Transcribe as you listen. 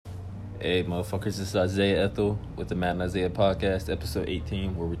Hey, motherfuckers, this is Isaiah Ethel with the Matt and Isaiah podcast, episode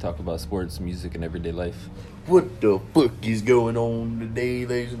 18, where we talk about sports, music, and everyday life. What the fuck is going on today,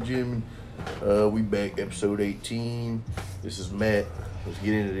 ladies and gentlemen? We back, episode 18. This is Matt. Let's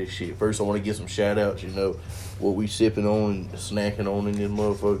get into this shit. First, I want to get some shout-outs, what we sipping on and snacking on in this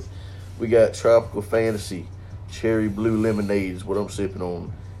motherfucker. We got Tropical Fantasy Cherry Blue Lemonade is what I'm sipping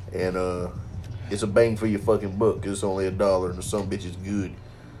on. And it's a bang for your fucking buck because it's only $1 and some bitch is good.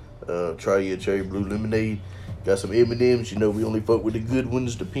 Try your Cherry Blue Lemonade. Got some M&M's. We only fuck with the good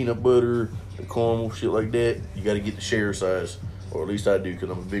ones, the peanut butter, the caramel, shit like that. You got to get the share size, or at least I do, because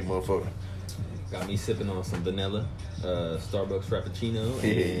I'm a big motherfucker. Got me sipping on some vanilla, Starbucks Frappuccino.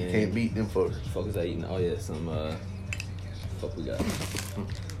 Yeah, you can't beat them fuckers. Fuck is I eating? Oh yeah, some fuck we got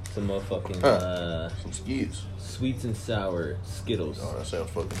some motherfucking some Skids. Sweets and sour Skittles. Oh, that sounds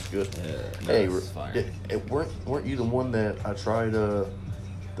fucking disgusting. Yeah, hey, fire. weren't you the one that I tried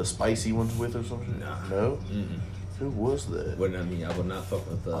the spicy ones with or something? Nah. No? Mm-mm. Who was that? What I mean, I would not fuck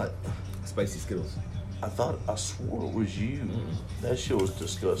with spicy Skittles. I swore it was you. That shit was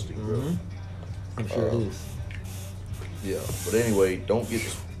disgusting, bro. Mm-hmm. I'm sure it is. Yeah, but anyway, don't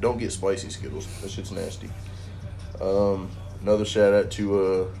get spicy Skittles. That shit's nasty. Another shout out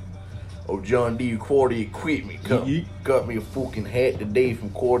to John Deere Quality Equipment. Got me a fucking hat today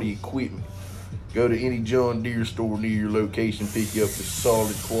from Quality Equipment. Go to any John Deere store near your location, pick you up a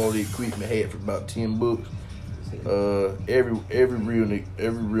solid quality equipment hat for about $10. Every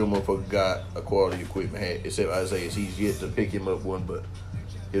real motherfucker got a quality equipment hat, except Isaiah. He's yet to pick him up one, but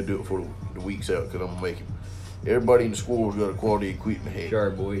he'll do it for the week's out because I'm gonna make him. Everybody in the school's got a quality equipment hat. Sure,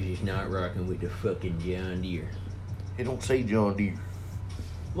 boys, he's not rocking with the fucking John Deere. It don't say John Deere.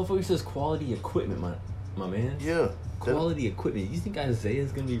 Motherfucker says quality equipment, my man. Yeah. Quality equipment. You think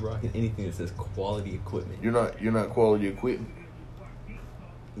Isaiah's gonna be rocking anything that says quality equipment? You're not quality equipment.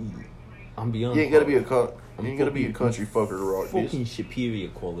 I'm beyond. You ain't gotta be a country fucker to rock this. Fucking superior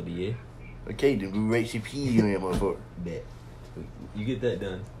quality, yeah. Okay, then we rate superior in that motherfucker. Bet. You get that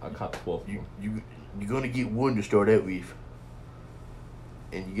done, I'll cop 12. You're gonna get one to start out with,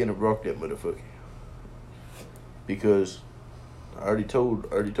 and you're gonna rock that motherfucker. Because I already told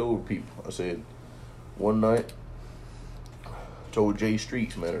people. I said one night. Told Jay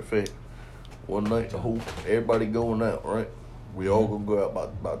Streets, matter of fact, one night everybody going out, right? We all gonna go out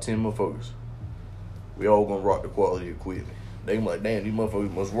about 10 motherfuckers. We all gonna rock the quality equipment. They be like, damn, these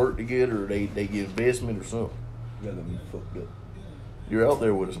motherfuckers must work together, or they get investment or something. You gotta be fucked up. You're out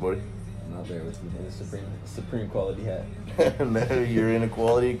there with us, buddy. I'm out there with you in a supreme quality hat. Now you're in a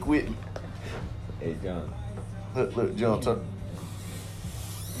quality equipment. Hey, John. Look, John, show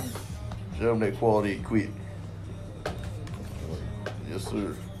them that quality equipment. Yes,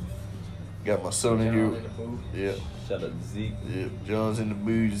 sir. Got my son in here. Yeah. Shout out to Zeke. Yeah, John's in the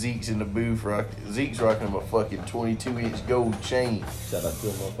booth. Zeke's in the booth. Zeke's rocking him a fucking 22-inch gold chain. Shout out to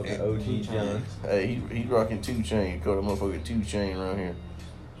a motherfucking OG John. Hey, he's rocking 2 Chainz. Call the motherfucking 2 Chainz around here.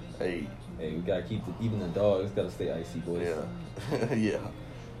 Hey, we gotta keep even the dogs gotta stay icy, boys. Yeah. Yeah.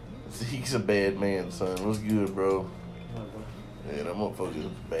 Zeke's a bad man, son. What's good, bro? Yeah, that motherfucker's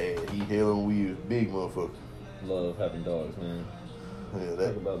bad. He hell on wheels. Big motherfucker. Love having dogs, man. Yeah,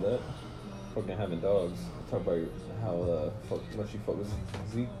 Talk about that. Fucking having dogs. Talk about how much you fuck with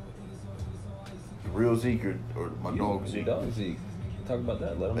Zeke. Real Zeke or my dog Zeke? Dog Zeke. Talk about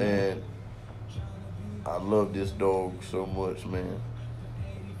that. Let him know. Man, I love this dog so much, man.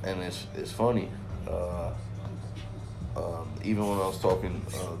 And it's funny. Even when I was talking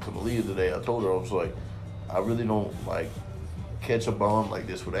to Malia today, I told her, I was like, I really don't catch a bond like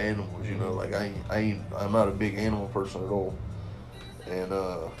this with animals. Like I'm not a big animal person at all. And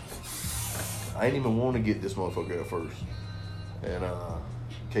I didn't even want to get this motherfucker at first. And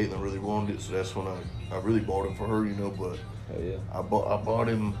Caitlin really wanted it, so that's when I really bought him for her, but hell yeah. I bought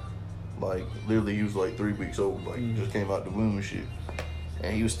him literally he was 3 weeks old, just came out the womb and shit.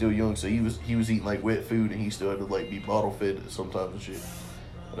 And he was still young, so he was eating wet food, and he still had to be bottle fed sometimes and shit.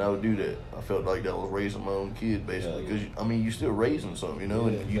 And I would do that. I felt like that was raising my own kid, basically. Because, you're still raising something,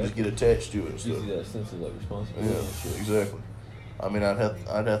 and you just get attached to it and stuff. Gives you that sense of responsibility. Yeah, exactly.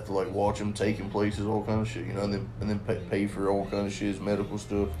 I'd have to watch him take him places, all kind of shit, and then pay for all kind of shit, medical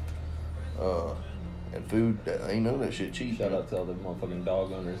stuff, and food. I ain't none of that shit cheap. Shout out to all the motherfucking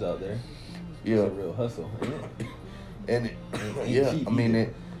dog owners out there. Yeah, it's a real hustle, ain't it? And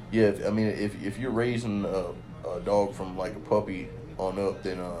if you're raising a dog from a puppy on up,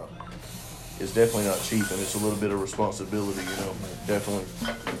 then it's definitely not cheap, and it's a little bit of responsibility. Definitely,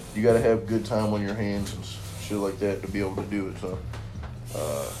 you got to have good time on your hands and shit like that to be able to do it. So,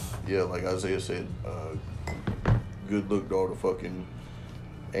 like Isaiah said, good look dog to fucking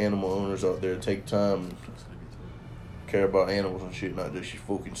animal owners out there take time and care about animals and shit, not just your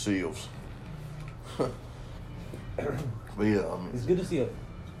fucking selves. But yeah, I mean, it's good to see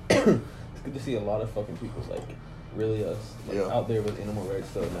it's good to see a lot of fucking people like really out there with animal rights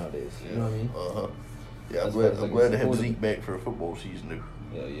stuff nowadays. You know what I mean? Yeah, I'm glad to have Zeke back for a football season new.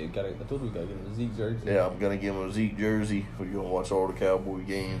 Yeah, I told you we gotta get him a Zeke jersey. Yeah, I'm gonna give him a Zeke jersey. We're gonna watch all the Cowboy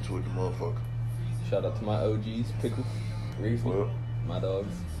games with the motherfucker. Shout out to my OGs, Pickles, Reese, my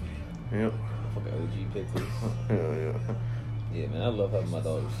dogs. Yep. Fucking OG Pickles. Yeah. Yeah, man, I love having my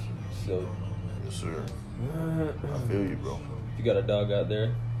dogs. So. Yes, sir. I feel you, bro. If you got a dog out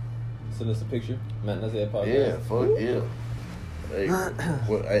there, send us a picture. Matt and Isaiah podcast. Yeah, fuck yeah.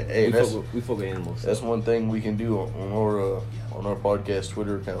 Hey, we fuck with animals. That's one thing we can do on our podcast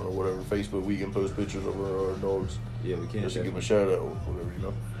Twitter account or whatever, Facebook. We can post pictures of our dogs. Yeah, we can. Just to give them a shout out or whatever, you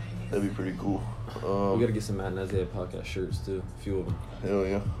know. That'd be pretty cool. We gotta get some Matt and Isaiah podcast shirts too. A few of them. Hell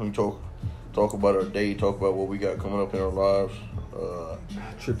yeah. We can talk about our day. Talk about what we got coming up in our lives.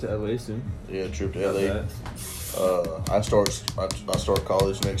 Trip to LA soon. Yeah, trip to LA. I start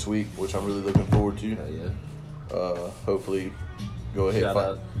college next week, which I'm really looking forward to. Yeah. Hopefully, go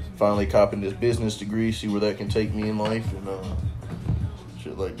ahead finally copping this business degree, see where that can take me in life and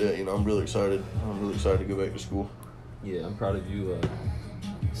shit like that. You know, I'm really excited. To go back to school. Yeah, I'm proud of you.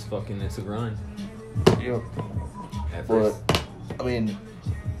 It's a grind. Yeah. But I mean,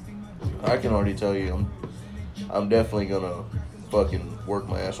 I can already tell you, I'm definitely gonna fucking work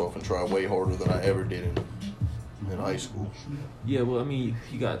my ass off and try way harder than I ever did in high school. Yeah, well, I mean,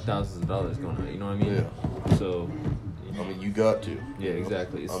 you got thousands of dollars going on, you know what I mean? Yeah. So, I mean, you got to. Yeah,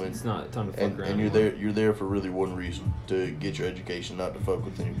 exactly. It's not time to fuck around. And you're there for really one reason, to get your education, not to fuck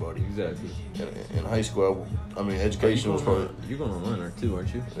with anybody. Exactly. In high school, education was probably... You're going online too,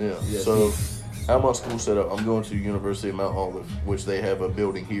 aren't you? Yeah. So, how my school set up, I'm going to University of Mount Olive, which they have a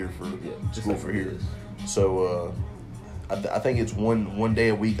building here for school for here. So, I think it's one day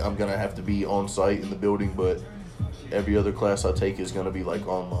a week I'm going to have to be on site in the building, but every other class I take is going to be like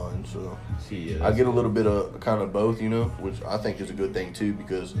online. So I get a little bit of kind of both, you know, which I think is a good thing too,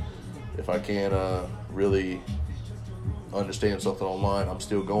 because if I can't really understand something online, I'm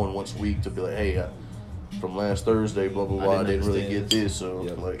still going once a week to be like, hey, from last Thursday, blah, blah, blah, I didn't really get this, so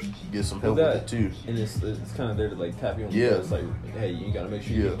like get some help with it too. And it's kind of there to like tap you on the butt. It's like, hey, you got to make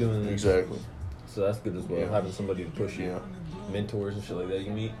sure you keep doing this. Exactly. So that's good as well, having somebody to push you, mentors and shit like that you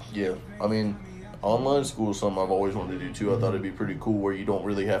can meet. Yeah, I mean, online school is something I've always wanted to do too. I thought it'd be pretty cool where you don't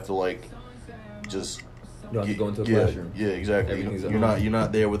really have to like just you don't have to go into a classroom. Yeah, exactly. You're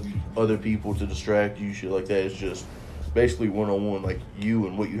not there with other people to distract you, shit like that. It's just basically one-on-one, like you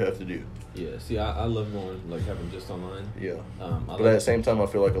and what you have to do. Yeah, see, I love going like having just online. Yeah, but at the same time, I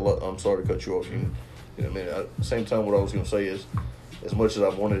feel like a lot. I'm sorry to cut you off. You know what I mean? At the same time, what I was gonna say is, as much as I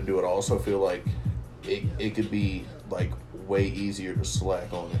wanted to do it, I also feel like it could be like way easier to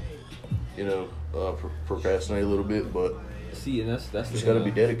slack on it. You know, procrastinate a little bit, but see, and that's just got to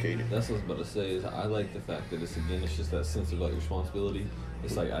be dedicated. That's what I was about to say. Is I like the fact that it's just that sense of like responsibility.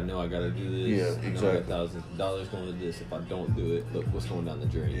 It's like I know I got to do this. Yeah, exactly. I know I got thousands of dollars going to this. If I don't do it, look what's going down the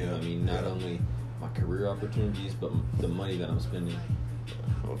drain. You know what I mean? Not only my career opportunities, but the money that I'm spending.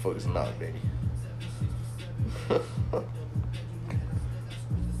 Motherfuckers not, baby.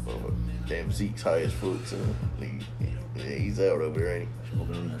 Damn, Zeke's high as fuck, so he's out over there, ain't he?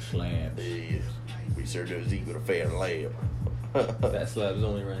 Smoking on that slab. Yeah, we served up Zeke with a fat lab. That slab's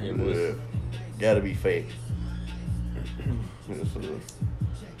only right here, boys. Gotta be fat.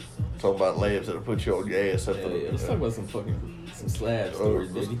 Talking about labs that'll put you on your ass. Let's talk about some slab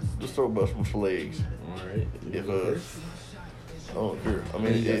stories, baby. Let's talk about some flags. Alright. I don't care. I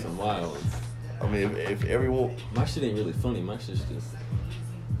mean, you got some wild ones. I mean, if everyone... My shit ain't really funny. My shit's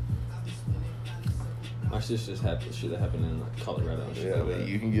just happened. Shit that happened in like Colorado and shit. Yeah, like that.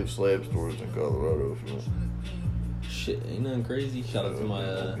 You can give slab stories in Colorado if you want. Shit, ain't nothing crazy. Shout out to my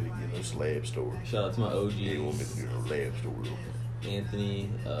slab story. Shout out to my OGs. You want me to do no slab story? Anthony.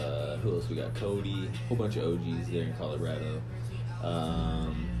 Who else? We got Cody. Whole bunch of OGs there in Colorado.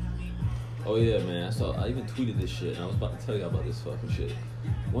 Oh yeah, man. So I even tweeted this shit, and I was about to tell y'all about this fucking shit.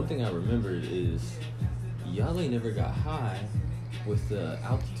 One thing I remembered is y'all ain't never got high with the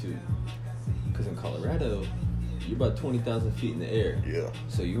altitude. Because in Colorado, you're about 20,000 feet in the air. Yeah.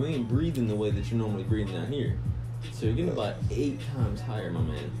 So you ain't breathing the way that you're normally breathing down here. So you're getting about 8 times higher, my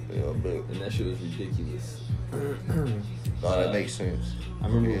man. Yeah, I bet. And that shit was ridiculous. That makes sense. I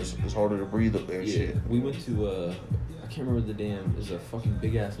remember it's harder to breathe up there and shit. We went to, I can't remember the damn. It's a fucking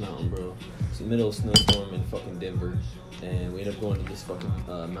big ass mountain, bro. It's the middle of a snowstorm in fucking Denver, and we ended up going to this fucking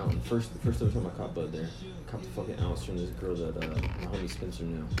mountain. First ever time I caught bud there. Caught the fucking ounce from this girl that my homie Spencer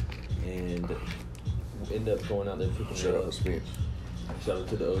knew, and we ended up going out there picking Shout her out up. to Spence. Shout out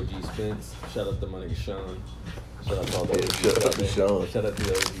to the OG Spence. Shout out to my nigga Sean. Shout out to all the Yeah, OGs shout out to there. Sean. Shout out to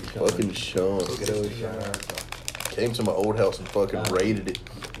the OG Sean. Fucking Sean. Good old Sean. Came to my old house and fucking raided it.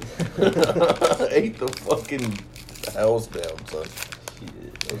 Ate the fucking house down, son.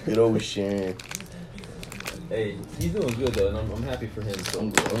 Shit. Good old Sean. Hey, he's doing good though, and I'm happy for him. So I'm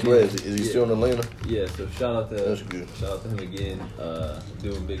glad. Is he still in Atlanta? Yeah, so shout out to That's good. Shout out to him again.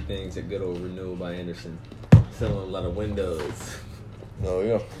 Doing big things at good old Renewal by Anderson. Selling a lot of windows. Oh,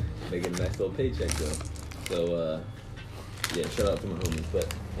 yeah. Making a nice little paycheck though. So yeah, shout out to my homies.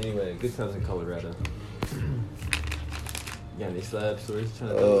 But anyway, good times in Colorado. You got any slab stories? Trying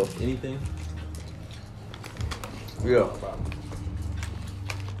to do anything? Yeah.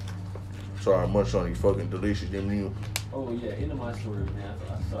 Sorry, I'm munching on these fucking delicious them new. Oh yeah, into my story, man.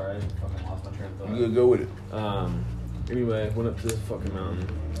 I'm sorry, I fucking lost my train of thought. You good? Go with it. Anyway, went up to this fucking mountain.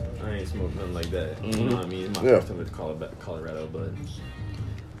 I ain't smoked nothing like that. You know what I mean? It's my Yeah. first time to Colorado, but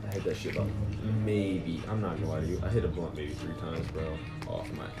I hit that shit about maybe, I'm not gonna lie to you, I hit a blunt maybe 3 times, bro, off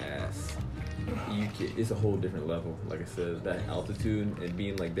my ass. It's a whole different level. Like I said, that altitude and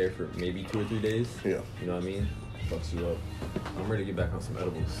being like there for maybe 2 or 3 days. Yeah. You know what I mean? Fucks you up. I'm ready to get back on some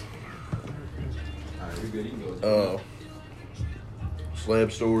edibles. Alright, you're good. You can go.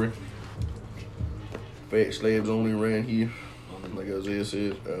 Slab story. Fat slabs only around here. Like Isaiah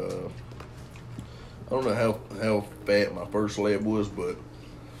said. I don't know how fat my first slab was, but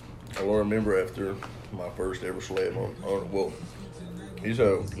I remember after my first ever slab well, here's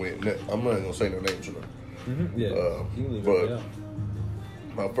how it went. I'm not gonna say no names or nothing. Yeah. You can leave but it out.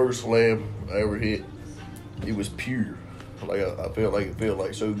 my first slab I ever hit, it was pure. Like I felt like it felt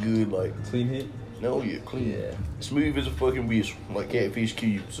like so good, like Clean hit? no, yeah, clean, Yeah. smooth as a fucking whistle, like Catfish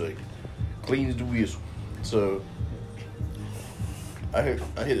Cube say, clean as the whistle. So I hit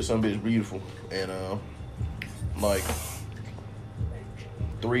it some bitch beautiful, and like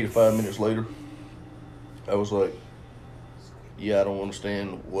 3 to 5 minutes later, I was like, yeah, I don't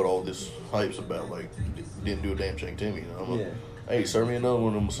understand what all this hype's about. Like, didn't do a damn thing to me. You know? I'm like, hey, serve me another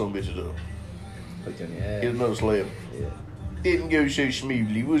one of them some bitches up. Put you on your ass. Here's another slab. Yeah. Didn't go so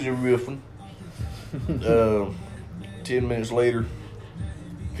smoothly. Wasn't riffing. 10 minutes later,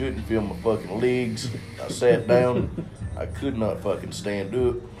 couldn't feel my fucking legs. I sat down. I could not fucking stand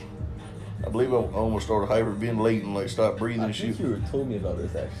up. I believe I almost started hyperventilating, like stopped breathing I and think shit. you told me about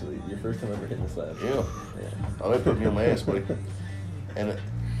this actually. Your first time ever hitting the slab. Yeah. Yeah. Oh, they put me on my ass, buddy. And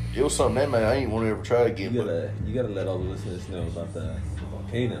it was something that man I ain't want to ever try again. You gotta let all the listeners know about the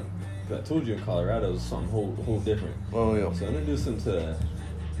volcano. 'Cause I told you in Colorado is something whole different. Oh yeah. So introduce them to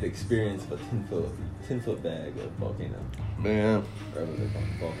the experience of a 10-foot bag of volcano. Man, Or whatever they call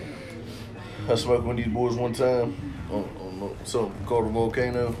it, volcano. I smoked with these boys one time on something called a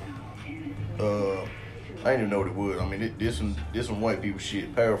volcano. I didn't even know what it was. I mean, this some white people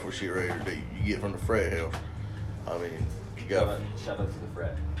shit, powerful shit right here that you get from the frat house. I mean, you got Shout out to the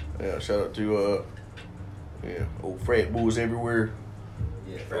frat. yeah. Shout out to old frat boys everywhere.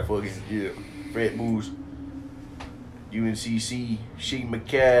 Yeah, Frat boys. UNCC, She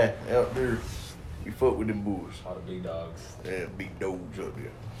Mackay out there. You fuck with them boys. all the big dogs. Yeah, big dogs up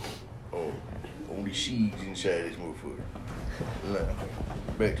there. Oh, only she's inside this motherfucker. Nah,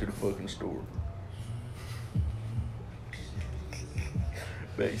 back to the fucking store.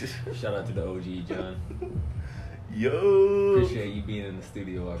 Back to Shout out to the OG, John. yo. Appreciate you being in the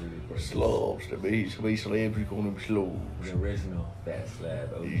studio already. Slobs, the base slabs, we call them slobs. The original Fat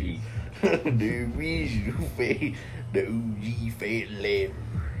Slab OG. The original fat, the OG fat lab.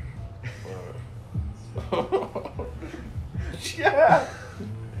 Yeah.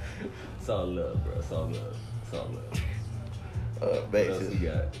 It's all love, bro. It's all love. It's all love. Back What else to you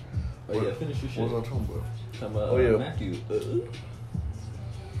got? Oh yeah, finish your shit. what was I talking about? Talking about Oh, yeah. Matthew.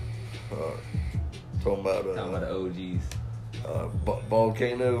 Talking about Talking about the OGs.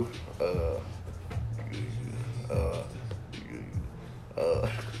 volcano.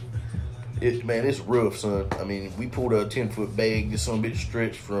 Man, it's rough, son. I mean, we pulled a 10-foot bag. This some bitch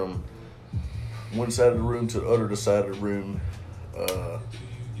stretched from one side of the room to the other side of the room,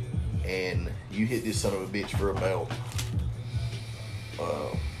 and you hit this son of a bitch for about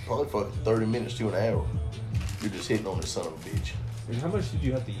probably fucking 30 minutes to an hour. You're just hitting on this son of a bitch. And how much did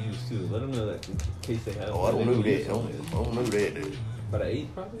you have to use too? Let them know that in case they have. Oh, I don't know use that. I don't know that, dude. About an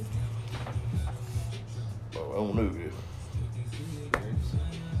 8 probably. Oh, I don't know that.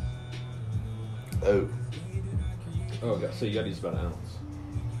 Oh, Oh, God. So you gotta use about an ounce.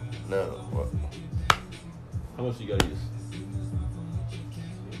 No. What? How much you gotta use?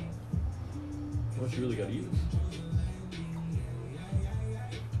 How much you really gotta use?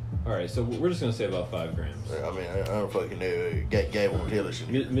 Alright, so we're just gonna say about 5 grams. I mean, I don't fucking know. Guy won't tell us.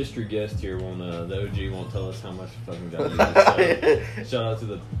 Mystery guest here won't, the OG won't tell us how much fucking gotta use. So, shout out to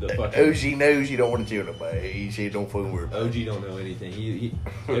the fucking... OG knows you don't want to tell nobody. He said don't fucking worry about it. OG don't know anything. He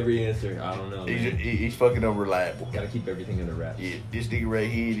every answer, I don't know, man. He's fucking unreliable. Gotta keep everything under wraps. Yeah, this nigga right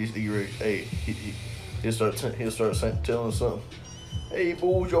here, this nigga right... Hey, he'll start telling us something. Hey,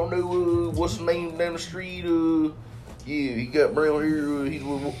 boys, y'all know what's his name down the street? Yeah, he got brown hair. He's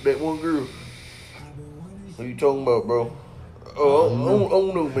with that one girl. What you talking about, bro? Oh, I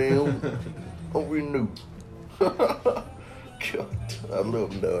don't know, man. I don't really know. God, I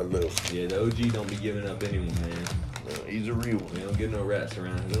love him, though. I love him. Yeah, the OG don't be giving up anyone, man. No, he's a real one. We don't get no rats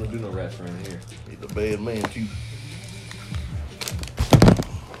around. We don't do no rats around here. He's a bad man, too.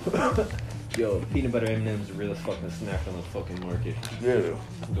 Yo, peanut butter M&M's the realest fucking snack on the fucking market. Yeah.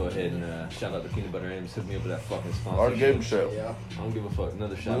 Go ahead and shout out to peanut butter M&M's. Hit me up with that fucking sponsor. Already gave him a shout. Yeah. I don't give a fuck.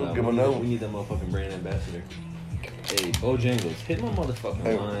 Another shout out. Give him another. We need that motherfucking brand ambassador. Hey, Bojangles, hit my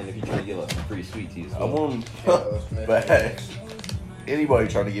motherfucking line if you're trying to give us some free sweet teas. I want Yeah, him back. Anybody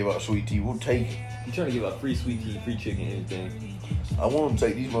trying to give out sweet tea, we'll take it. You trying to give out free sweet tea, free chicken, anything. I want them to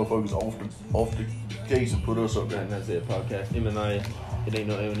take these motherfuckers off the case and put us up there. And that's it, podcast. M&I, it ain't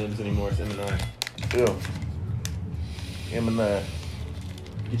no M&M's anymore, it's M&I. Yeah. M&I.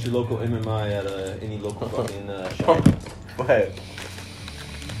 Get your local M&I at any local fucking shop. Back.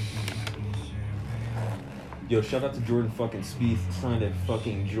 Yo, shout out to Jordan fucking Spieth. Signed a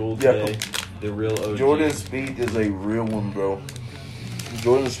fucking jewel Yeah. today. The real OG. Jordan Spieth is a real one, bro.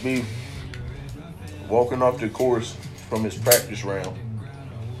 Jordan Spieth walking off the course from his practice round,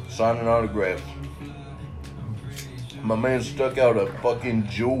 signing autographs. My man stuck out a fucking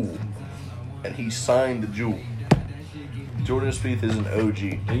jewel, and he signed the jewel. Jordan Spieth is an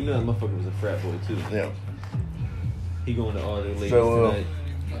OG. And you know that motherfucker was a frat boy too. Yeah. He going to all the ladies So, tonight.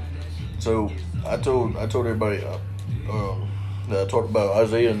 So I told everybody. I talked about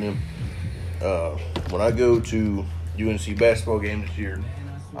Isaiah and them. When I go to UNC basketball game this year,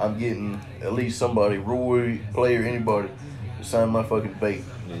 I'm getting at least somebody, Roy, player, anybody, to sign my fucking bait.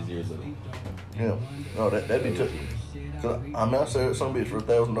 His ears little. Yeah. No, that'd be tough. I mean, I sell that some bitch for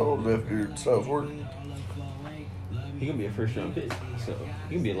 $1,000 after it stops working. He gonna be a first round pick, so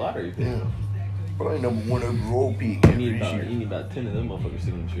he can be a lottery pick. Yeah. Probably #1 overall pick You every need year. about 10 of them motherfucker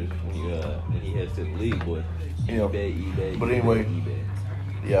signatures when he heads to the league, boy. Yeah. eBay. But anyway. eBay.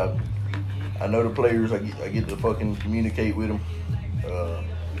 Yeah, I know the players. I get to fucking communicate with them.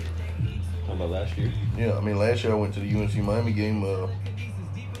 Talking about last year. Yeah, I mean, last year I went to the UNC Miami game.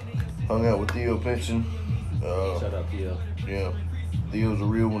 Hung out with Theo Pinson. Shout out Theo. Yeah, Theo's a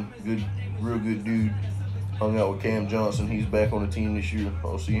real one. Real good dude. Hung out with Cam Johnson. He's back on the team this year.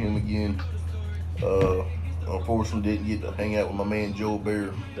 I'll see him again. Unfortunately, didn't get to hang out with my man Joe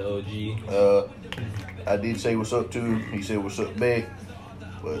Bear. The OG. I did say what's up to him. He said what's up back.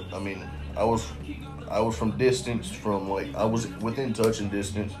 But I mean, I was from distance. I was within touching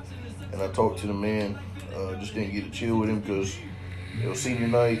distance, and I talked to the man. Just didn't get to chill with him because it was senior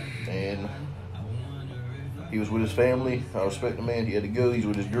night and he was with his family. I respect the man. He had to go. He's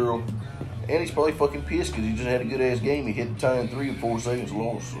with his girl. And he's probably fucking pissed because he just had a good-ass game. He hit the tying 3 in 4 seconds,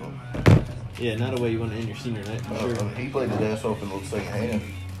 lost. So. Yeah, not a way you want to end your senior night, for sure. I mean, he played his ass off in the second half.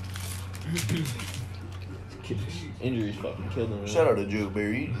 Injuries fucking killed him. Shout out to Joe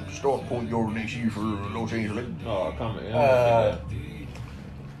Barry. He's starting point guard next year for Los Angeles. Oh, comment.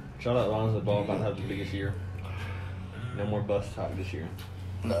 Shout out Lonzo Ball, about to have the biggest year. No more bust talk this year.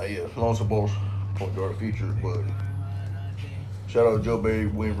 Nah, yeah. Lonzo Ball's point guard feature, but shout out to Joe Barry,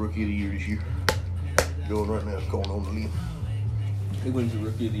 win Rookie of the Year this year. Going right now, going on the limb. He wins the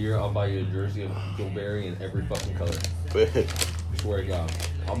Rookie of the Year. I'll buy you a jersey of Joe Barry in every fucking color. Swear to God.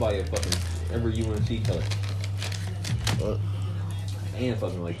 I'll buy you a fucking every UNC color. And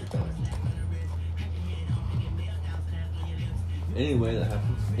fucking Lakers color. Anyway, that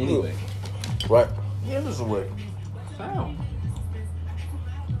happens. Anyway. Right. Yeah, this is the way. How?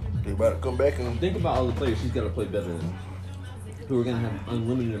 They about to come back and... Think about all the players he's got to play better than. Who are going to have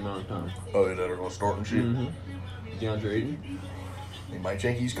unlimited amount of time. Oh, yeah, that are going to start and shit. Mm-hmm. DeAndre Ayton. He might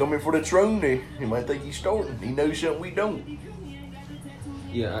think he's coming for the throne there. He might think he's starting. He knows something we don't.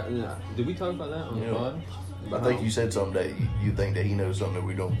 Yeah, did we talk about that on the pod? I think you said something that you think that he knows something that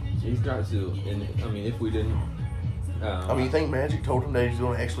we don't. He's got to, and I mean, if we didn't, I mean, you think Magic told him that he's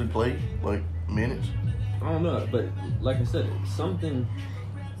going to actually play like minutes? I don't know, but like I said, something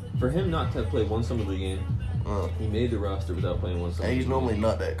for him not to have played one summer league game, He made the roster without playing one song. And he's normally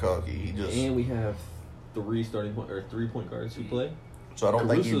not that cocky. He just. And we have 3 point guards who play. So I don't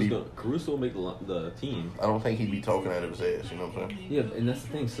think he'd be. Caruso will make the team. I don't think he'd be talking out of his ass. You know what I'm saying? Yeah, and that's the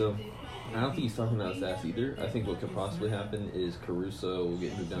thing. So I don't think he's talking out his ass either. I think what could possibly happen is Caruso will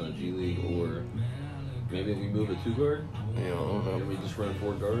get moved down to G League, or maybe we move a 2 guard. You know. Maybe we just run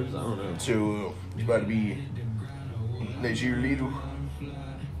 4 guards. I don't know. So he's about to be next year little.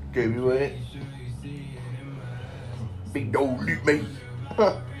 JB White. Big dog Luke May.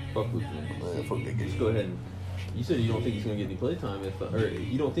 Fuck Luke, man. Fuck that Just guy. go ahead and. You said you don't think he's gonna get any playtime or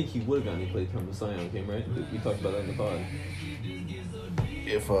you don't think he would have gotten any playtime if Zion came, right? We talked about that in the pod.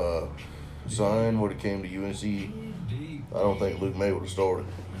 If Zion would have came to UNC, I don't think Luke May would have started.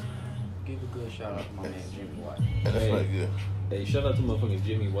 Give a good shout out to my man Jimmy White. And that's Hey. not good. Hey, shout out to motherfucking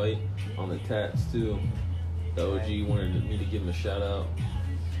Jimmy White on the tats too. The OG wanted me to give him a shout out.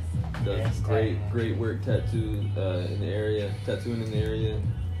 Does Yes, great work tattooing in the area.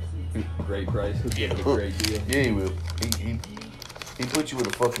 Great price. He'll give you a great deal. Yeah, he will. He put you with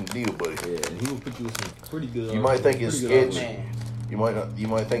a fucking deal, buddy. Yeah, and he will put you with some pretty good. You might think it's pretty good sketch. offers. Man, You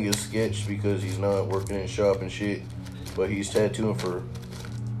might think it's sketch because he's not working in shop and shit, but he's tattooing for a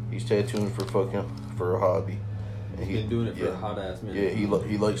hobby. And He's been doing it for a hot ass minute. Yeah,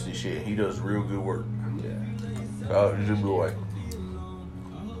 he likes this shit. He does real good work. Yeah. Jimmy White.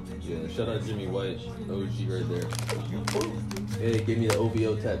 Yeah, shout out Jimmy White, OG right there. Hey, gave me the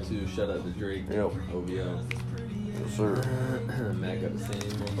OVO tattoo. Shout out to Drake. Yep. OVO. Yes, sir. Matt got the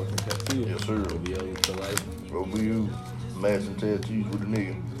same motherfucking tattoo. Yes, sir. OVO for life. OBU, matching tattoos with a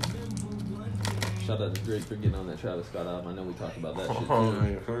nigga. Shout out to Drake for getting on that Travis Scott album. I know we talked about that shit Yes,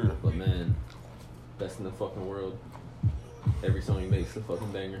 too. sir. But man, best in the fucking world. Every song he makes a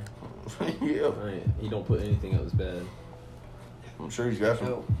fucking banger. Yeah. He don't put anything out as bad. I'm sure he's got some.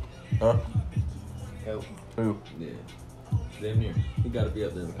 Yo, Huh? yo. Who? Yeah. Damn near. He got to be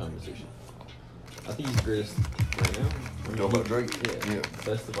up there in the conversation. I think he's the greatest right now. You talking about Drake? Yeah. Yeah.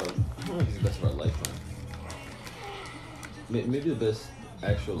 Best of our. I don't know if he's the best of our lifetime. Maybe the best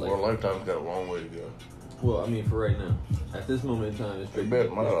actual Well, like. Lifetime's got a long way to go. Well, I mean, for right now, at this moment in time, it's It's Drake. better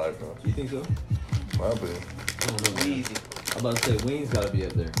than my lifetime. You think so? My opinion. I don't know. Man. Easy. I'm about to say Wayne's got to be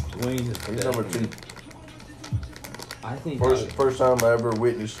up there. Wayne is He's number 2. I think First time I ever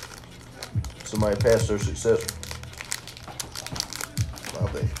witnessed somebody pass their successor. I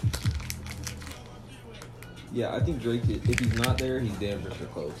think. Yeah, I think Drake. If he's not there, he's damn for sure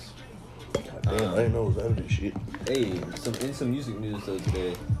close. Damn, I didn't know it was out of this shit. Hey, some music news though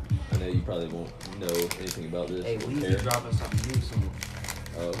today. I know you probably won't know anything about this. Hey, or we care. be dropping something new soon.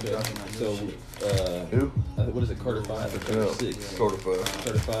 Okay. dropping that So, new Who? what is it? Carter 5 or Carter Yeah, 6? Carter 5.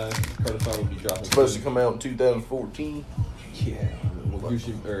 Carter 5. Carter 5 will be dropping. Supposed to soon. come out in 2014. Yeah. Well,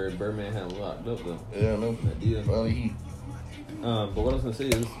 Gucci or Birdman had him locked up though. Yeah, I know. That deal. Finally, he. But what I was gonna say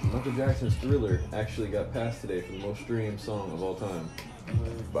is Michael Jackson's Thriller actually got passed today for the most streamed song of all time.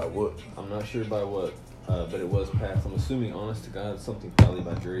 By what? I'm not sure by what, but it was passed. I'm assuming, honest to God, something probably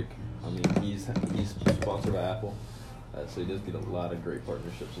by Drake. I mean, he's sponsored by Apple, so he does get a lot of great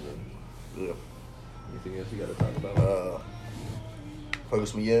partnerships with them. Yeah. Anything else you got to talk about?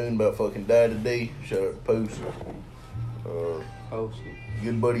 Post Malone about fucking died today. Shout out to Post. Post.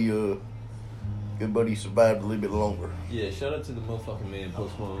 Good buddy survived a little bit longer. Yeah, shout out to the motherfucking man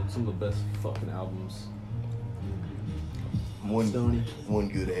Post Malone. Some of the best fucking albums. Stoney. One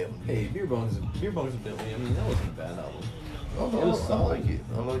good album. Hey, Beer Bongs of Bentley. I mean, that wasn't a bad album. Oh, It was I solid. like it.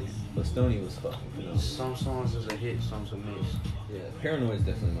 I like it. But Stoney was fucking phenomenal. Some songs is a hit, some's a miss. Yeah, Paranoid is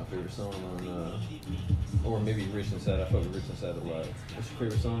definitely my favorite song on, or maybe Rich and Sad. I fuck with Rich and Sad a lot. What's your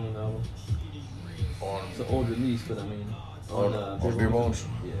favorite song on the album? It's an old release, but I mean, On Beer Bongs?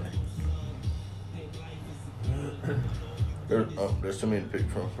 Yeah. There's too many to pick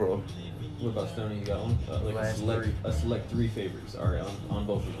from, bro. What about Stoney? You got one? Like Last a select 3 favorites. All right, on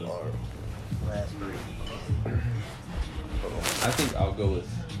both of them. All right. Last 3. I think I'll go with.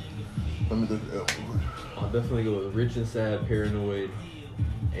 Let me look it up. I'll definitely go with Rich and Sad, Paranoid,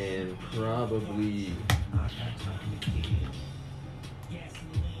 and probably.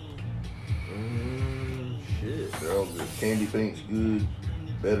 Shit. They're all good. Candy Paint's good.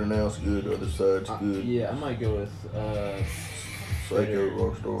 Better Now's good. Other Side's good. Yeah, I might go with. Psycho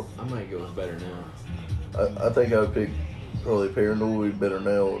Rockstar. I might go with Better Now. I think I would pick probably Paranoid, Better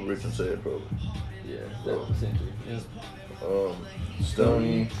Now, and Rich and Sad probably. Yeah, that's the century. Yeah.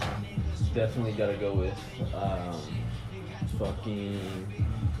 Stoney. Definitely gotta go with fucking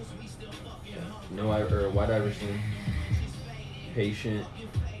White Iverson, Patient,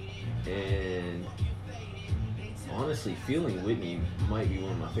 and honestly, Feeling Whitney might be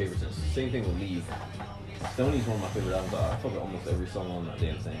one of my favorites. Same thing with Leave. Stoney's one of my favorite albums. I fuck with almost every song on that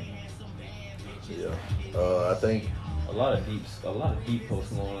damn thing. Yeah. I think A lot of deep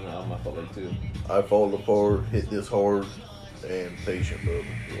Post Malone on the album I felt like too. I Fall Apart, Hit This Hard, and Patient, brother.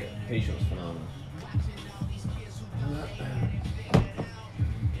 Yeah, Patient was phenomenal.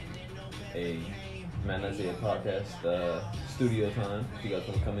 Hey, Man Isaiah podcast, studio time. If you guys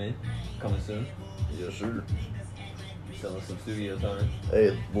want to come in, coming soon. Yes, sir. Selling some studio time.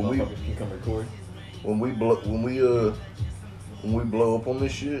 Hey, Motherfuckers can come record. when we blow up on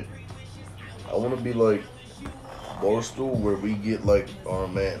this shit, I want to be like Barstool, where we get like our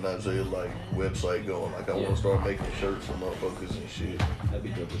Matt and Isaiah like website going. Like I want to start making shirts for motherfuckers and shit. That'd be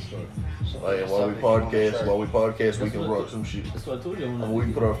dope as fuck. Like while we podcast, we can rock some shit. That's what I told you. I I want mean, we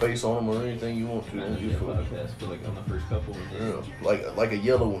can put our face on them or anything you want to. Man Isaiah podcast for like on the first couple. Yeah, like a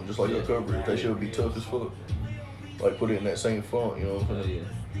yellow one, just like a cover. That shit would be Yeah. tough as fuck. Like put it in that same font, you know what I'm Hell saying?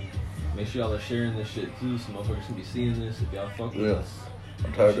 yeah. Make sure y'all are sharing this shit too. Some motherfuckers can be seeing this. If y'all fuck with Yeah. us, I'm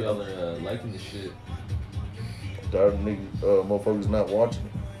make tired sure of y'all are liking this shit. motherfuckers not watching.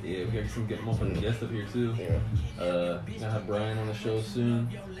 Yeah, we got some get motherfucking guests up here too. Yeah. Gonna have Brian on the show soon.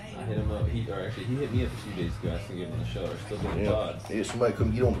 I hit him up. He hit me up a few days ago. I think get him on the show. Or still doing the Yeah. pod. Yeah, somebody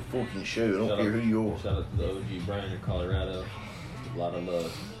come get on the fucking show. I don't Shout care out- who you are. Shout out to the OG Brian in Colorado. A lot of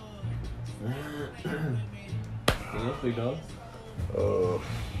love. Anything else, big dog?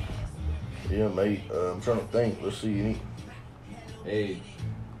 Yeah, mate. I'm trying to think. Let's see. Hey,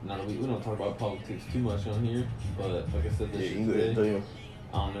 we don't talk about politics too much on here, but like I said, Yeah, this you shit can go ahead and tell today, him.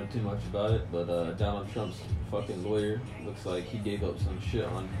 I don't know too much about it, but Donald Trump's fucking lawyer looks like he gave up some shit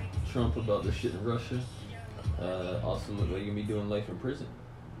on Trump about the shit in Russia. Also look like he's gonna be doing life in prison.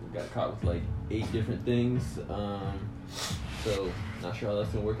 Got caught with like 8 different things. So not sure how that's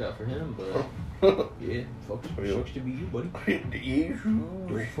gonna work out for him, but yeah, sucks to be you, buddy. Yes,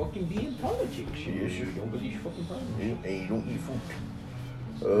 Don't fucking be in politics. Yes, sir. Don't get these fucking problems. yeah, and you don't eat food.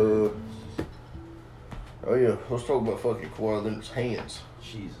 Oh yeah, let's talk about fucking Kawhi Leonard's hands.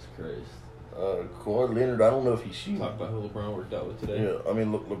 Jesus Christ. Kawhi Leonard, I don't know if he's shooting. Talk about who LeBron worked out with today. Yeah, I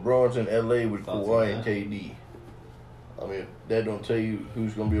mean, look, LeBron's in LA with Thoughts Kawhi on and that? KD. I mean, that don't tell you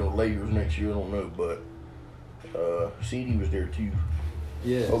who's gonna be on the Lakers next year. I don't know, but CD was there too.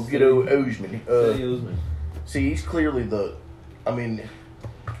 Yeah. Oh, get Osman. Sadie Osman. See, he's clearly I mean,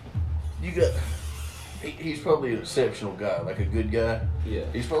 you got. He's probably an exceptional guy, like a good guy. Yeah.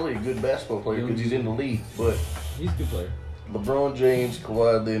 He's probably a good basketball player because he's in the league. But He's a good player. LeBron James,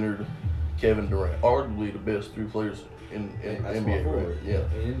 Kawhi Leonard, Kevin Durant, arguably the best 3 players in That's NBA. small Right? forward. Yeah.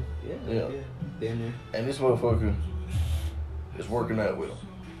 And Yeah. yeah. Damn near. And this motherfucker is working out with him.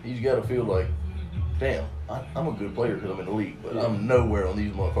 He's got to feel like, damn, I'm a good player because I'm in the league, but Yeah. I'm nowhere on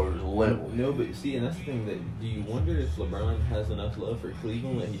these motherfuckers' level. No, but see, and that's the thing that do you wonder if LeBron has enough love for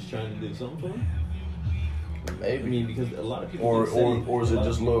Cleveland that he's trying to do something for him? Maybe. I mean, because a lot of people Or keep saying- or is a it lot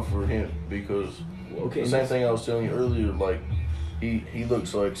just of- love for him? Because Okay, the same thing I was telling you earlier, like he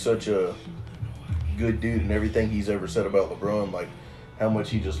looks like such a good dude and everything he's ever said about LeBron, like how much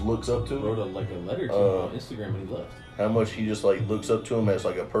he just looks up to him. wrote a letter to him on Instagram when he left. How much he just like looks up to him as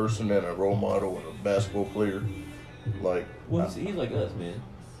like a person and a role model and a basketball player. Like, Well, he's like us, man.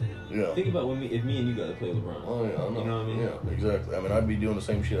 yeah. Think about if me and you got to play LeBron. Oh yeah, I know. You know what I mean? Yeah, exactly. I mean, I'd be doing the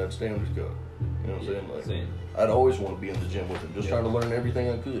same shit. I'd stay on his gut. You know what I'm saying? Like, Same. I'd always want to be in the gym with him, just Yeah. trying to learn everything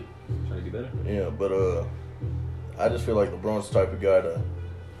I could. Trying to get better. Yeah, but I just feel like LeBron's the type of guy to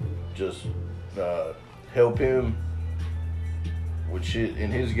just help him with shit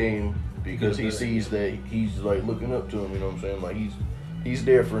in his game because he better. sees that he's like looking up to him. You know what I'm saying? Like he's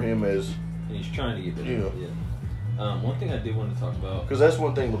there for him as And he's trying to get better. Yeah. One thing I did want to talk about. because that's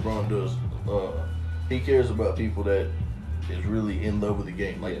one thing LeBron does. He cares about people that is really in love with the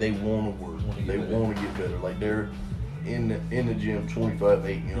game. Like Yeah. they want to work, Wanna get they better. want to get better. Like they're in the gym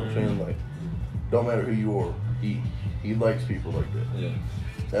 25/8. You know what I'm saying? Like don't matter who you are, he likes people like that. Yeah.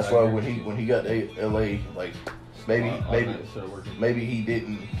 That's I why agree. when he got to LA, like maybe Started working. maybe he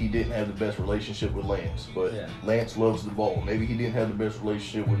didn't have the best relationship with Lance, but Yeah. Lance loves the ball. Maybe he didn't have the best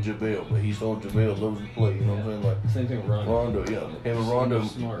relationship with JaVale, but he saw JaVale loves to play. You know what I'm saying? Like Same thing with Rondo. Rondo, yeah, him and Rondo,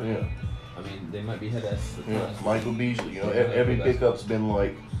 Smart. yeah, I mean, they might be head ass. yeah. Michael Beasley, you know, Yeah, every that's- pickup's been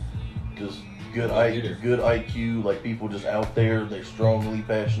like just good Leader. good IQ, like people just out there. They're strongly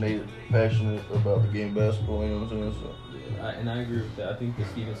passionate about the game of basketball. You know what I'm saying? So And I agree with that. I think the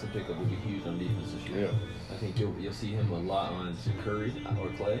Stevenson pickup will be huge on defense this year. Yeah. I think you'll see him a lot on Curry or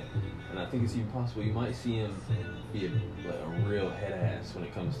Clay, and I think it's even possible you might see him be a real head ass when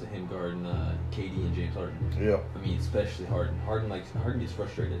it comes to him guarding KD and James Harden. yeah, I mean, especially Harden. Harden gets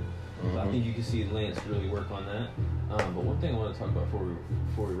frustrated. So I think you can see Lance really work on that. But one thing I want to talk about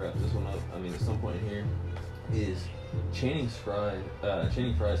before we wrap this one up, I mean, at some point here, is Channing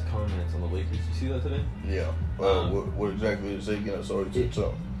Frye's comments on the Lakers. You see that today? Yeah. What exactly is he gonna sort of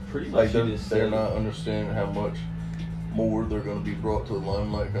something? Pretty much, Like they're not understanding how much more they're gonna be brought to the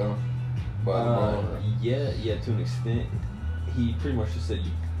limelight, kind of. By LeBron. Yeah, to an extent. He pretty much just said,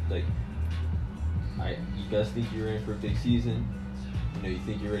 you guys think you're in for a big season. You know, you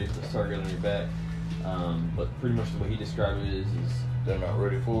think you're ready for the target on your back. But pretty much the way he described it is they're not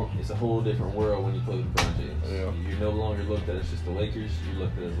ready for it. It's a whole different world when you play with LeBron James. Yeah. You're no longer looked at as just the Lakers. You're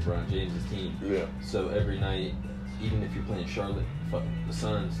looked at as LeBron James' team. Yeah. So every night, even if you're playing Charlotte, the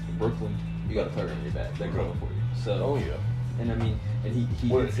Suns, Brooklyn, you got a target on your back. They're going for you. So. Oh yeah. And I mean, and he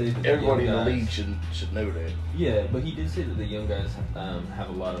did say that everybody the in the league should know that. Yeah, but he did say that the young guys have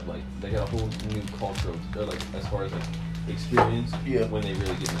a lot of they got a whole new culture of, as far as experience when they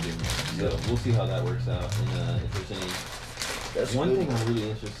really get in the gym. So we'll see how that works out, and if there's any. That's one good. thing I'm really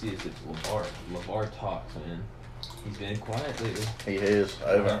interested to see is if LeVar talks, man. He's been quiet lately. He has.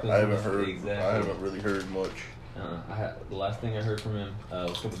 I haven't heard. Exactly. I haven't really heard much. The last thing I heard from him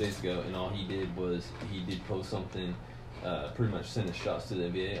was a couple days ago, and all he did was he did post something. Pretty much send his shots to the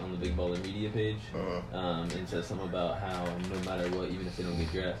NBA on the Big Baller Media page, and said something about how no matter what, even if they don't get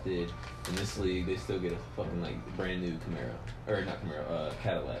drafted in this league, they still get a fucking brand new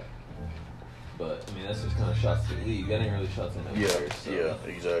Cadillac. But I mean, that's just kind of shots to the league. That ain't really shots in the players. So. Yeah,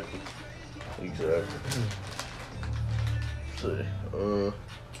 exactly. See,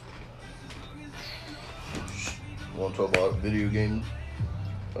 want to talk about video games?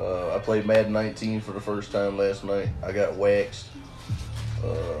 I played Madden 19 for the first time last night. I got waxed.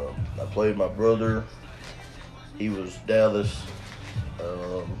 I played my brother. He was Dallas.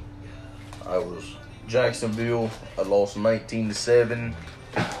 I was Jacksonville. I lost 19-7.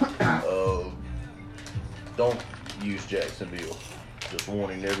 Don't use Jacksonville. Just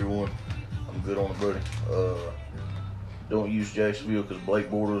warning everyone. I'm good on it, buddy. Don't use Jacksonville because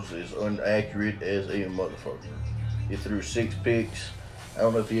Blake Bortles is inaccurate as a motherfucker. He threw 6 picks. I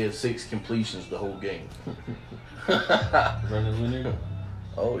don't know if he had 6 completions the whole game. Running Leonard?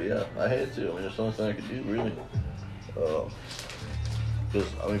 Oh, yeah. I had to. I mean, that's the only thing I could do, really. Because,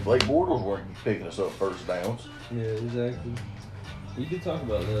 Blake Bortles weren't picking us up first downs. Yeah, exactly. We did talk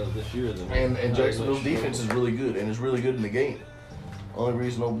about that this year. And Jacksonville's defense is really good, and it's really good in the game. Only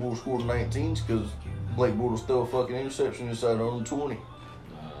reason old Bulls scored 19 is because Blake Bortles threw a fucking interception inside on 20.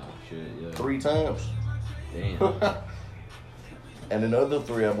 Shit, yeah. 3 times. Damn. And then the other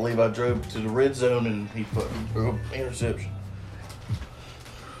 3, I believe I drove to the red zone and he fucking threw an interception.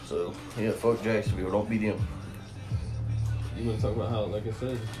 So, yeah, fuck Jacksonville. Don't beat him. You want to talk about how, like I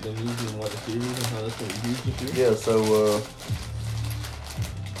said, they're using wide receivers and how that's going to be huge this year? Yeah, so,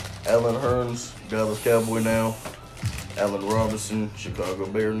 Allen Hurns, Dallas Cowboy now. Allen Robinson, Chicago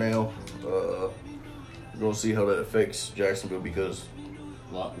Bear now. We're going to see how that affects Jacksonville because...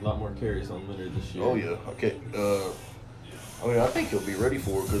 A lot more carries on Leonard this year. Oh, yeah. Okay. I think he'll be ready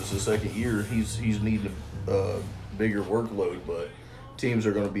for it because it's the second year. He's needing a bigger workload, but teams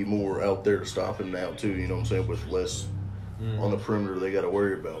are going to be more out there to stop him now, too. You know what I'm saying? With less on the perimeter they got to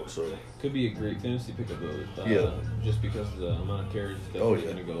worry about. So could be a great fantasy pickup, though. Just because the amount of carries is definitely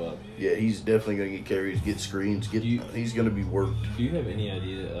going to go up. Yeah, he's definitely going to get carries, get screens. He's going to be worked. Do you have any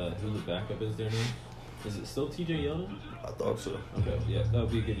idea who the backup is there now? Is it still T.J. Yeldon? I thought so. Okay, yeah, that would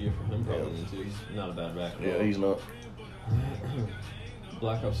be a good year for him probably, too. He's not a bad back. Yeah, he's not.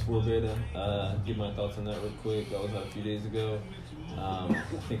 Black Ops 4 beta. Give my thoughts on that real quick. That was out a few days ago. I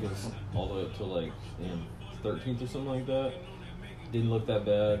think it was all the way up to 13th or something like that. Didn't look that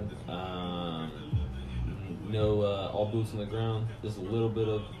bad. No, all boots on the ground. There's a little bit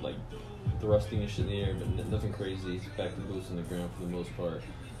of thrusting and shit in the air, but nothing crazy. It's back to boots on the ground for the most part.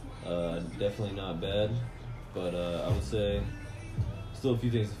 Definitely not bad, but I would say still a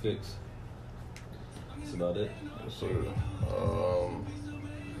few things to fix. That's about it. Yes, sir.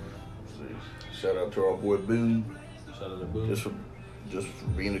 Shout out to our boy Boone. Shout out to Boone. Just for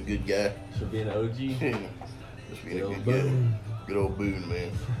being a good guy. Just for being an OG. Just being a good guy. Good old Boone,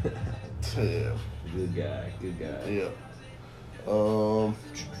 man. Yeah. Good guy. Yeah.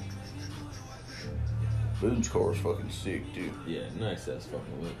 Boone's car is fucking sick, too. Yeah, nice ass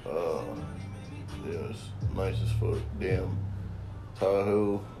fucking whip. Yeah, it's nice as fuck. Damn.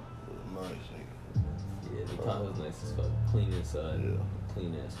 Tahoe. Nice, nigga. Yeah, the Tahoe's nice as fuck. Clean inside. Yeah.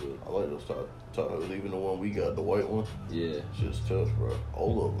 Clean ass whip. I like those Tahoes. Even the one we got, the white one. Yeah. It's just tough, bro.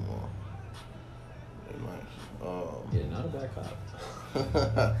 All of them are. They're nice. Yeah, not a bad cop.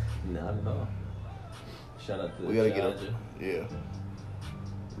 Not at all. Shout out to we gotta Georgia. Yeah.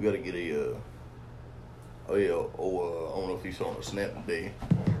 We gotta get a. I don't know if you saw on the Snap today.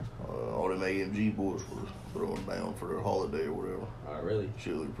 All them AMG boys were throwing down for their holiday or whatever. Oh, really?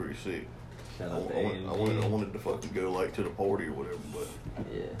 Shit looked pretty sick. Shout I out to AMG. wanted to fucking go like to the party or whatever, but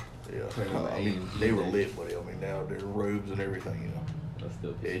Yeah. yeah. I mean, AMG they were day. lit, buddy. I mean, now they're robes and everything, you know. That's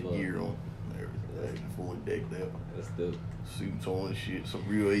dope. as Head fuck. gear on, everything. They fully decked out. That's dope. Suits on and shit. Some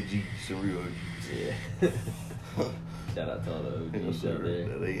real AGs. Yeah. Shout out to all the You know, OGs sir, out there.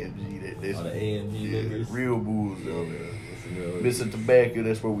 that AMG, that's All the AMG members. real bulls out there. That's some real Mr. Tobacco,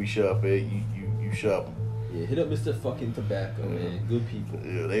 that's where we shop at. You shop 'em. Yeah, hit up Mr. Fucking Tobacco, man. Good people.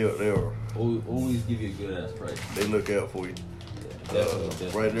 Yeah, they are. Always give you a good ass price. They look out for you. Yeah, definitely.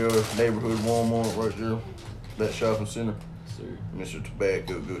 Right there, neighborhood Walmart, right there, that shopping center. Sir. Mr.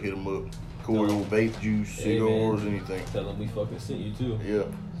 Tobacco, go hit them up. Coil, vape juice, Hey, cigars, man. anything. Tell them we fucking sent you too. Yeah,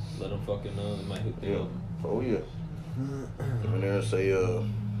 Let them fucking know. They might hook you yeah. up. Oh yeah. And there say,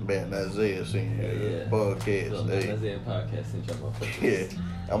 man, Isaiah seen your Yeah. podcast. So, Hey. that's that podcast sent y'all motherfuckers. Yeah,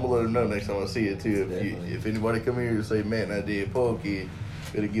 I'm gonna let them know next time I see it too. Definitely. If anybody come here and say, "Man, I did podcast,"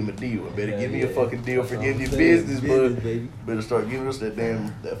 better give me a deal. Better give me a Yeah. fucking deal for That's getting all your I'm saying. business, Business, bud. baby. Better start giving us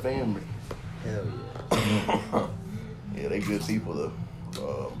that family. Hell yeah. Yeah, they good people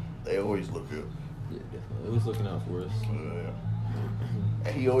though. They always look good. Yeah, definitely. Always looking out for us. Yeah.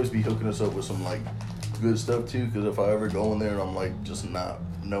 And he always be hooking us up with some like good stuff too. Because if I ever go in there and I'm like just not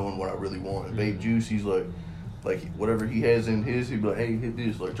knowing what I really want, and vape juice, he's like whatever he has in his, he'd be like, hey, hit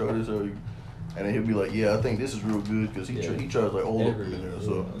this, like try this out. And then he'll be like, yeah, I think this is real good because he tries like all of them in there.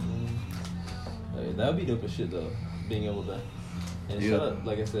 So Hey, that would be dope as shit though. Being able to. And Yeah. shout out,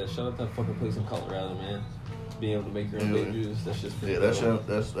 like I said, shout out to that fucking place in Colorado, man. Being able to make your own Yeah. vape juice, that's just pretty yeah, dope.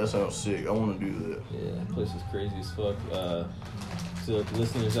 that sounds sick. I want to do that. Yeah, that place is crazy as fuck. So the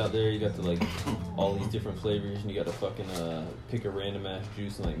listeners out there, you got to like all these different flavors, and you got to fucking pick a random ass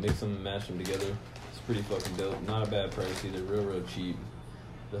juice and like mix them and mash them together. It's pretty fucking dope. Not a bad price either. Real cheap.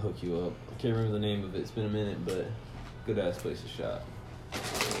 They'll hook you up. I can't remember the name of it. It's been a minute, but good ass place to shop.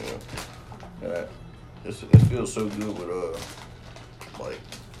 Yeah. It feels so good with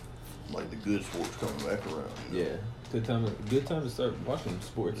like the good sports coming back around. You know? Yeah, good time to start watching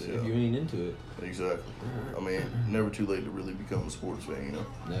sports Yeah. if you ain't into it. Exactly. I mean, never too late to really become a sports fan, you know?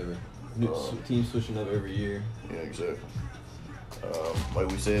 Never. New teams switching up every year. Yeah, exactly. Like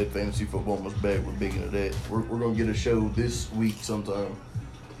we said, fantasy football was back. We're big into that. We're going to get a show this week sometime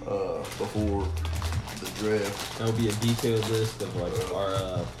before the draft. That'll be a detailed list of like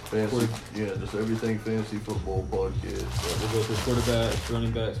our Fantasy, just everything fantasy football podcast. we'll go through quarterbacks,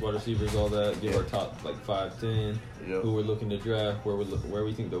 running backs, wide receivers, all that. Give our top like 5, 10, Yeah. who we're looking to draft, where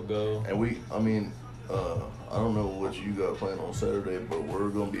we think they'll go. And I don't know what you got planned on Saturday, but we're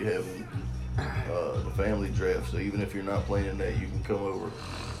going to be having the family draft. So even if you're not playing in that, you can come over,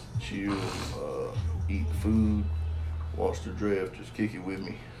 chill, eat food, watch the draft, just kick it with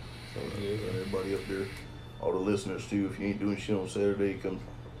me. So, everybody up there, all the listeners too, if you ain't doing shit on Saturday, come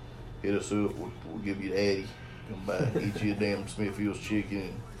hit us up. We'll give you the Addy. Come by, eat you a damn Smithfield's chicken,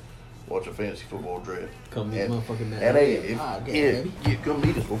 and watch a fantasy football draft. Come meet motherfucking Matt. And hey, come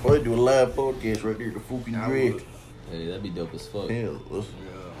meet us. We'll probably do a live podcast right there at the fucking draft. Hey, that'd be dope as fuck. Yeah,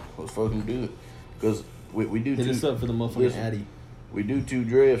 let's fucking do it. Because we do Hit us up for the motherfucking Addy. We do 2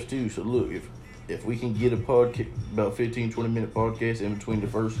 drafts too. So look, if we can get a podcast, about 15-20 minute podcast in between the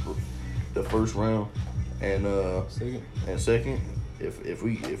first round and second, if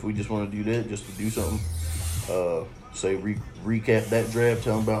we just want to do that, just to do something, say recap that draft,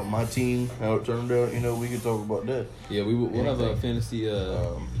 tell them about my team, how it turned out, we can talk about that. Yeah, we'll have a fantasy.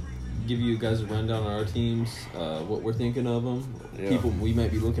 Give you guys a rundown on our teams, what we're thinking of them. Yeah. People we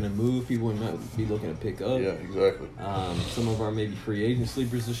might be looking to move. People we might be looking to pick up. Yeah, exactly. Some of our maybe free agent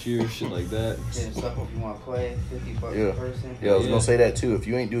sleepers this year, shit like that. Hit us up if you want to play. $50 Yeah. a person. Yeah, I was Yeah. gonna say that too. If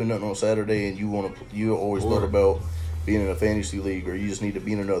you ain't doing nothing on Saturday and you always thought about being in a fantasy league, or you just need to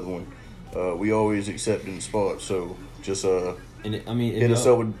be in another one, we always accepting spots. So just hit us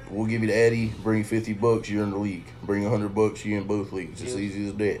up. We'll give you the Addy. Bring $50, you're in the league. Bring $100, you're in both leagues. It's easy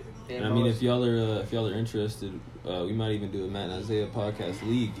as that. And I mean, if y'all are interested, we might even do a Matt and Isaiah podcast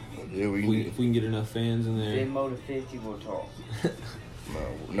league. Yeah, If we can get enough fans in there. Venmo to 50, we'll talk.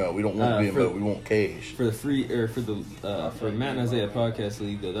 No, we don't want to be we want cash. For the free for Matt and Isaiah podcast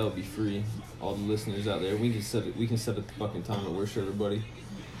league, though, that would be free. All the listeners out there, we can set up the fucking time that works for everybody.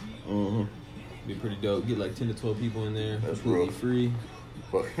 Mm-hmm. Be pretty dope. Get like 10 to 12 people in there, That's completely rough. free.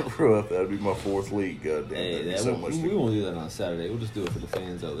 Fucking rough. That'd be my 4th league. Goddamn. Hey, That'd be that, so we much. won't do that on Saturday. We'll just do it for the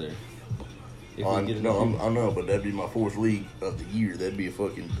fans out there. If I we get enough people. know, but that'd be my 4th league of the year. That'd be a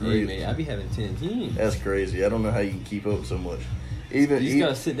fucking Hey, great. man, I be having 10 teams. That's crazy. I don't know how you can keep up so much. Even You just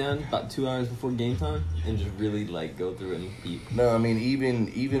gotta sit down about 2 hours before game time and just really like go through it and eat. no, I mean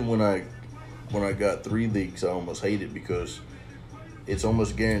even when I got 3 leagues, I almost hate it because it's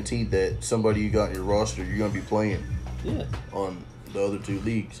almost guaranteed that somebody you got in your roster you're gonna be playing Yeah. on the other 2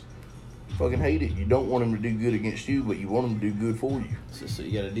 leagues. Fucking hate it. You don't want them to do good against you, but you want them to do good for you. So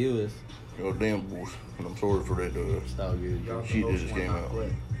you gotta deal with. Oh damn, boys. And I'm sorry for that. It's all good. Y'all Shit can host just one, came not out. play.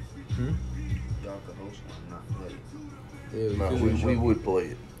 Hmm? Y'all can host one, not play. Yeah, No, could. we would play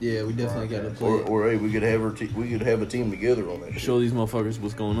it, Yeah, we definitely gotta play. or hey, we could have a team together on that shit. Show these motherfuckers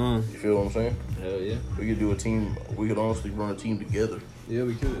what's going on. You feel what I'm saying? Hell yeah. We could do a team. We could honestly run a team together. Yeah,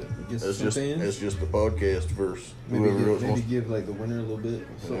 we could. Get That's some just fans. that's just the podcast versus Maybe whoever else maybe wants. give like the winner a little bit.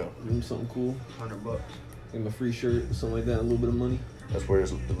 Something, Yeah. give him something cool. $100. Give him a free shirt, something like that, a little bit of money. That's where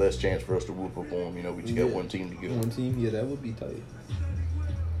there's the less chance for us to whoop up on them. You know, we just got Yeah. one team together. One team, yeah, that would be tight.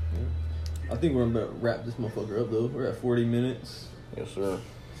 Yeah. I think we're about to wrap this motherfucker up though. We're at 40 minutes. Yes, sir.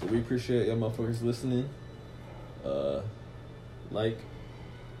 So we appreciate y'all motherfuckers listening. Like,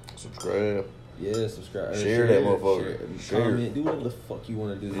 Subscribe. yeah, subscribe, Share that motherfucker. Share. comment, do whatever the fuck you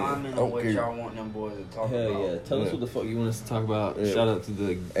want to do. Comment don't on what care. y'all want them boys to talk Hell about. yeah, tell us Yeah. what the fuck you want us to talk about. Yeah. Shout out to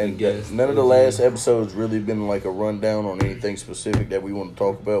the And guests. none of the last episodes really been like a rundown on anything specific that we want to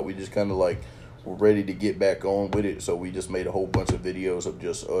talk about. We just kind of like were ready to get back on with it, so we just made a whole bunch of videos of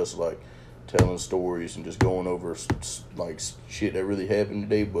just us like telling stories and just going over like shit that really happened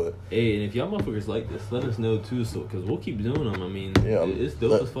today. But Hey, and if y'all motherfuckers like this, let us know too, so because we'll keep doing them. I mean, yeah, it's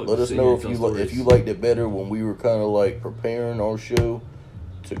dope let, as fuck. let to us sit know here if and you tell if you stories. liked it better when we were kind of like preparing our show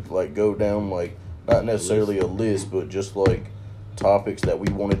to like go down like not necessarily a list, but just like topics that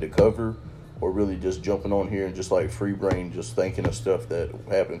we wanted to cover, or really just jumping on here and just like free brain, just thinking of stuff that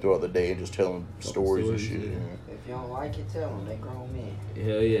happened throughout the day and just telling stories and stories, shit. yeah. If you don't like it, tell them. They grown men.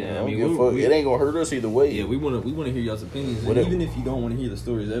 Hell yeah! I I mean, give a fuck. we- It ain't gonna hurt us either way. yeah, we want to hear y'all's opinions, and Whatever. even if you don't want to hear the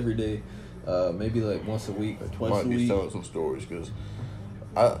stories every day, maybe like once a week or twice Might a be week. telling some stories because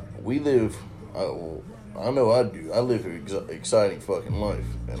I know I do. I live an exciting fucking life,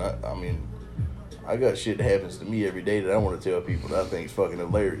 and I mean, I got shit that happens to me every day that I want to tell people that I think is fucking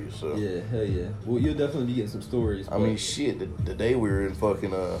hilarious. So Yeah, hell yeah. Well, you'll definitely be getting some stories. I mean, shit. The day we were in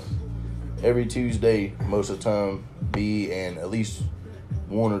fucking every Tuesday, most of the time, me and at least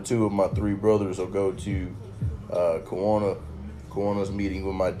 1 or 2 of my 3 brothers will go to Kiwanis meeting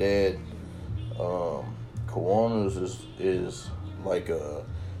with my dad. Kiwanis is like a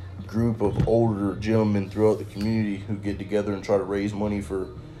group of older gentlemen throughout the community who get together and try to raise money for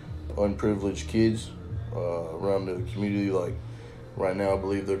unprivileged kids around the community. Like right now, I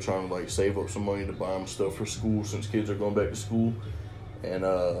believe they're trying to like save up some money to buy them stuff for school since kids are going back to school, and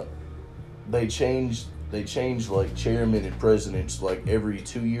they changed like chairman and presidents like every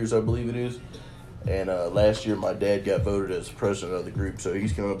 2 years, I believe it is. And last year, my dad got voted as president of the group, so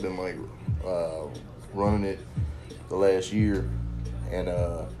he's kind of been like running it the last year, and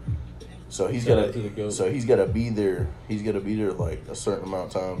so he's Shout got out to the GOAT. so he's got to be there. He's got to be there like a certain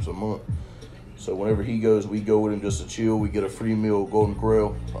amount of times a month. So whenever he goes, we go with him just to chill. We get a free meal at Golden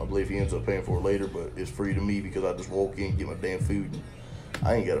Corral. I believe he ends up paying for it later, but it's free to me because I just walk in, get my damn food. And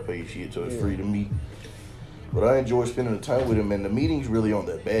I ain't got to pay shit, so it's free to me. But I enjoy spending the time with him, and the meetings really aren't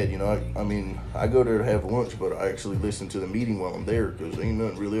that bad. You know, I mean, I go there to have lunch, but I actually listen to the meeting while I'm there because ain't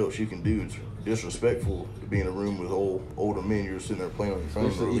nothing really else you can do. It's disrespectful to be in a room with older men. You're sitting there playing on your phone,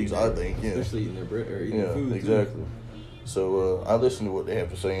 or at least I think. Yeah, Especially eating their bread or eating yeah, food. too. exactly. So I listen to what they have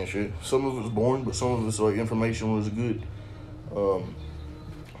to say and shit. Some of it's boring, but some of it's like information was good.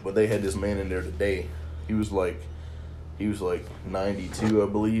 But they had this man in there today. He was like 92, I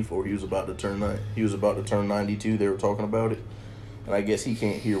believe, or he was about to turn 92. They were talking about it, and I guess he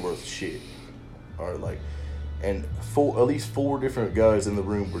can't hear worth shit. Or like, and at least 4 different guys in the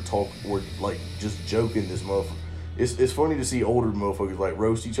room were like just joking this motherfucker. It's funny to see older motherfuckers like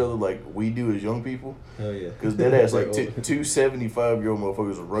roast each other like we do as young people. Hell yeah. Because that ass like 2 75-year-old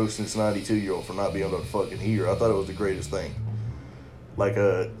motherfuckers were roasting this 92-year-old for not being able to fucking hear. I thought it was the greatest thing. Like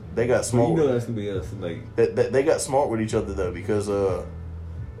they got So smart. you know that's gonna be us. Like, They got smart with each other though because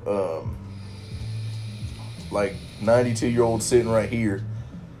like 92-year-old sitting right here,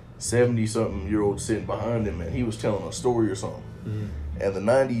 70-something-year-old sitting behind him, and he was telling a story or something. Mm-hmm. And the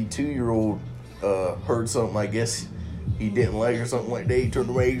 92-year-old heard something I guess he didn't like or something like that. He turned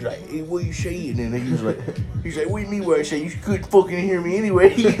around, he's like, "Hey, what you saying?" And he was like, "What do you mean what I say? You couldn't fucking hear me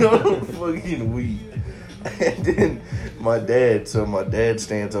anyway." You know, fucking weed. And then my dad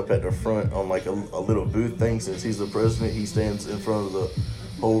stands up at the front on like a little booth thing. Since he's the president, he stands in front of the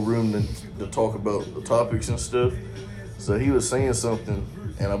whole room to talk about the topics and stuff. So he was saying something,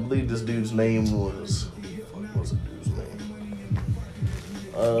 and I believe this dude's name was, what was the dude's name?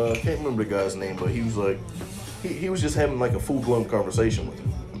 Can't remember the guy's name, but he was like, he was just having like a full blown conversation with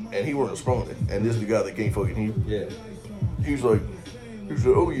him, and he weren't responding. And this is the guy that can't fucking hear. Yeah. He was like,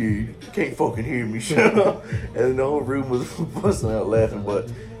 oh yeah, you can't fucking hear me, shut up. And the whole room was busting out laughing. But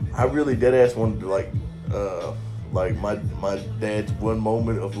I really dead ass wanted to like my dad's one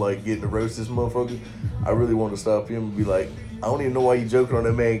moment of like getting to roast this motherfucker. I really wanted to stop him and be like, I don't even know why you joking on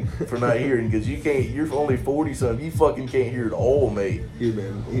that man for not hearing, because you're only 40 something, you fucking can't hear it all, mate. He'd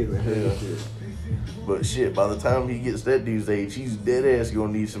been Yeah. shit. But shit, by the time he gets that dude's age, he's dead ass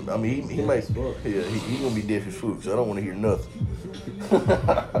gonna need some. I mean, he Deaf might, as fuck. yeah, he gonna be deaf as fuck. So I don't want to hear nothing.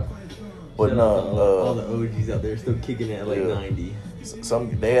 But Shout out to all the OGs out there still kicking at like Yeah. 90.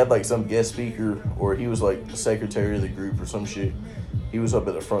 They had like some guest speaker, or he was like the secretary of the group or some shit. He was up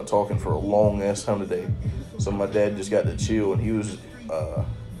at the front talking for a long ass time today. So my dad just got to chill, and he was.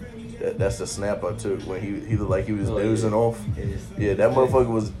 That's the snap I took when he looked like he was dozing off. Yeah, that motherfucker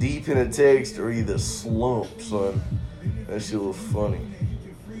was deep in a text or either slumped, son. That shit was funny.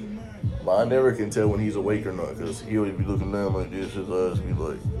 But I never can tell when he's awake or not, because he always be looking down like this. His eyes be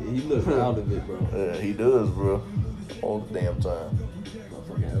like, He looked out of it, bro. yeah, he does, bro. All the damn time.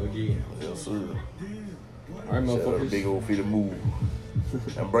 Motherfucking OG. Yes, sir. All right, Shout out to motherfuckers. Big Old Feet of Move.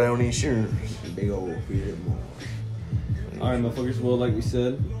 And Brown Insurance. Big old feet more. All right, motherfuckers. Well, like we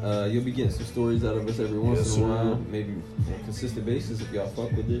said, you'll be getting some stories out of us every once Yes, in a sir. while, maybe on a consistent basis if y'all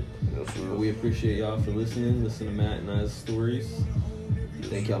fuck with it. Yes, sir. But we appreciate y'all for listening. Listen to Matt and I's stories.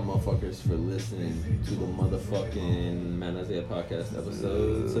 Thank y'all motherfuckers for listening to the motherfucking Matt and Isaiah podcast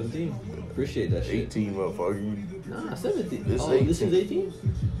episode 17. Appreciate that shit. 18, motherfucker. Nah, 17. This is This is 18. 18?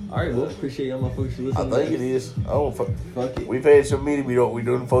 All right, well, appreciate y'all motherfuckers for I listening. think it is. I don't fuck. Fuck it. We've had some meeting. We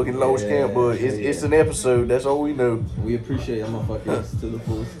done fucking lost Yeah, count, but it's yeah. an episode. That's all we know. We appreciate y'all motherfuckers to the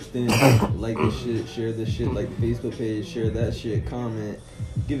fullest extent. Like this shit, share this shit, like the Facebook page, share that shit, comment.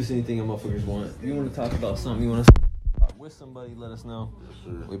 Give us anything y'all motherfuckers want. If you want to talk about something, you want to talk with somebody, let us know.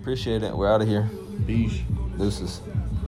 We appreciate it. We're out of here. Peace. Deuces.